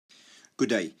Good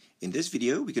day. In this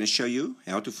video, we're going to show you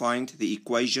how to find the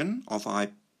equation of a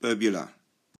hyperbola.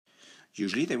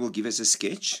 Usually they will give us a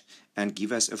sketch and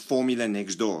give us a formula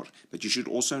next door, but you should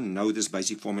also know this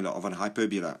basic formula of a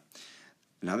hyperbola.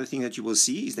 Another thing that you will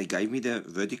see is they gave me the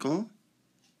vertical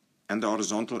and the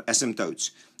horizontal asymptotes.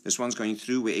 This one's going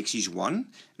through where x is 1, and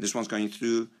this one's going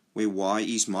through where y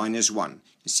is minus 1.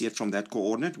 You see it from that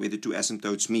coordinate where the two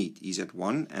asymptotes meet. Is at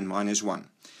 1 and minus 1.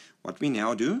 What we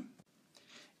now do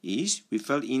is we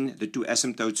fill in the two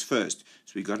asymptotes first.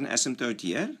 So we got an asymptote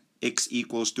here, x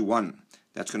equals to 1.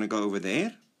 That's going to go over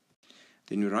there.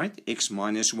 Then we write x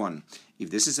minus 1. If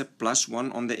this is a plus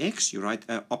 1 on the x, you write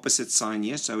an opposite sign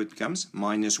here, so it becomes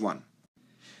minus 1.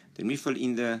 Then we fill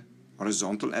in the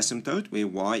horizontal asymptote where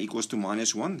y equals to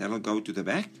minus 1. That will go to the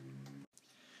back.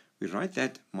 We write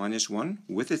that minus 1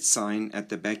 with its sign at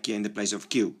the back here in the place of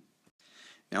q.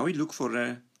 Now we look for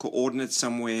a coordinate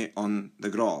somewhere on the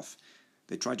graph.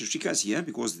 They tried to trick us here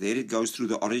because there it goes through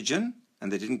the origin and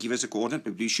they didn't give us a coordinate,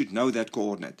 but we should know that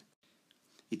coordinate.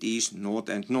 It is 0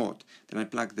 and 0. Then I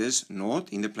plug this 0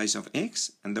 in the place of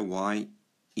x and the y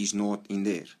is 0 in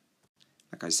there.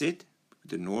 Like I said,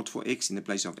 put the 0 for x in the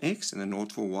place of x and the 0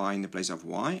 for y in the place of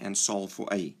y and solve for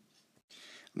a.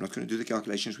 I'm not going to do the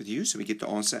calculations with you, so we get the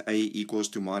answer a equals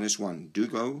to minus 1. Do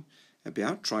go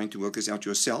about trying to work this out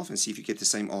yourself and see if you get the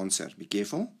same answer. Be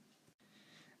careful.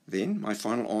 Then my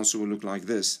final answer will look like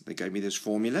this. They gave me this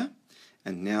formula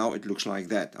and now it looks like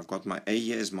that. I've got my a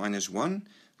here as minus 1,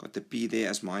 got the p there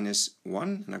as minus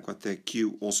 1, and I've got the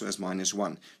q also as minus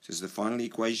 1. So this is the final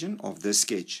equation of this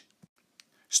sketch.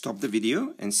 Stop the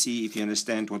video and see if you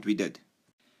understand what we did.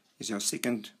 Here's our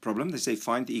second problem. They say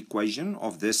find the equation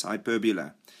of this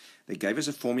hyperbola. They gave us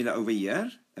a formula over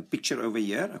here, a picture over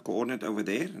here, a coordinate over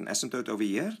there, an asymptote over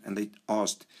here, and they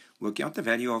asked, work out the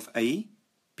value of a,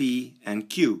 p, and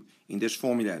q in this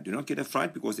formula. Do not get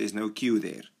afraid because there's no q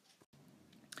there.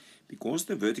 Because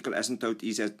the vertical asymptote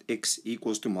is at x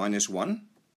equals to minus 1,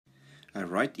 I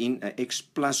write in a x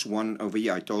plus 1 over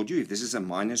here. I told you if this is a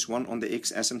minus 1 on the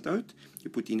x asymptote, you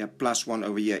put in a plus 1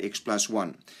 over here, x plus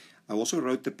 1. I also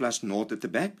wrote the plus 0 at the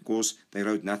back because they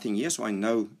wrote nothing here, so I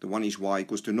know the one is y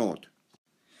equals to 0.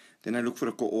 Then I look for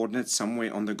a coordinate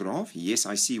somewhere on the graph. Yes,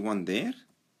 I see one there,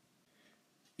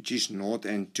 which is 0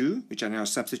 and 2, which I now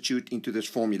substitute into this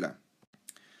formula.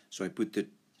 So I put the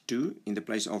 2 in the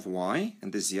place of y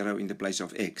and the 0 in the place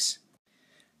of x.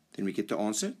 Then we get the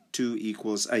answer 2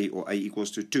 equals a, or a equals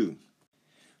to 2.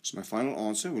 So my final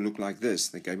answer will look like this.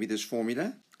 They gave me this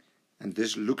formula, and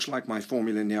this looks like my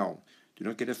formula now. Do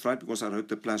not get afraid because I wrote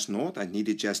the plus 0. I need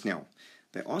it just now.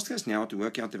 They asked us now to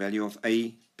work out the value of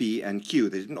a, p, and q.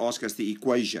 They didn't ask us the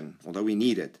equation, although we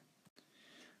need it.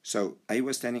 So a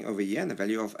was standing over here, and the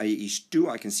value of a is 2.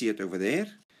 I can see it over there.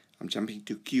 I'm jumping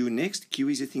to q next. Q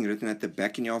is a thing written at the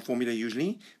back in your formula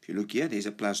usually. If you look here, there's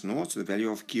a plus 0, so the value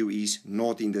of q is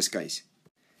 0 in this case.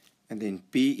 And then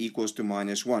p equals to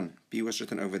minus 1. P was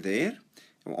written over there.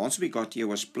 The answer we got here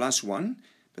was plus 1.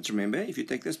 But remember, if you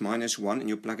take this minus 1 and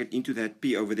you plug it into that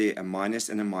p over there, a minus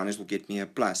and a minus will get me a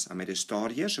plus. I made a star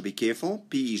here, so be careful.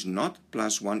 P is not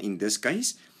plus 1 in this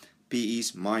case. P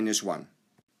is minus 1.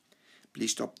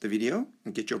 Please stop the video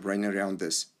and get your brain around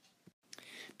this.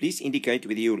 Please indicate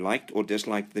whether you liked or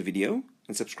disliked the video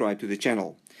and subscribe to the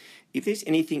channel. If there's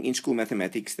anything in school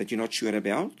mathematics that you're not sure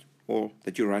about or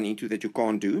that you run into that you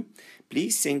can't do,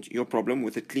 please send your problem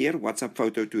with a clear WhatsApp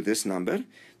photo to this number.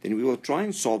 Then we will try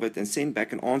and solve it and send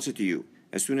back an answer to you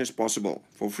as soon as possible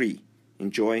for free.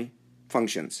 Enjoy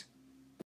functions.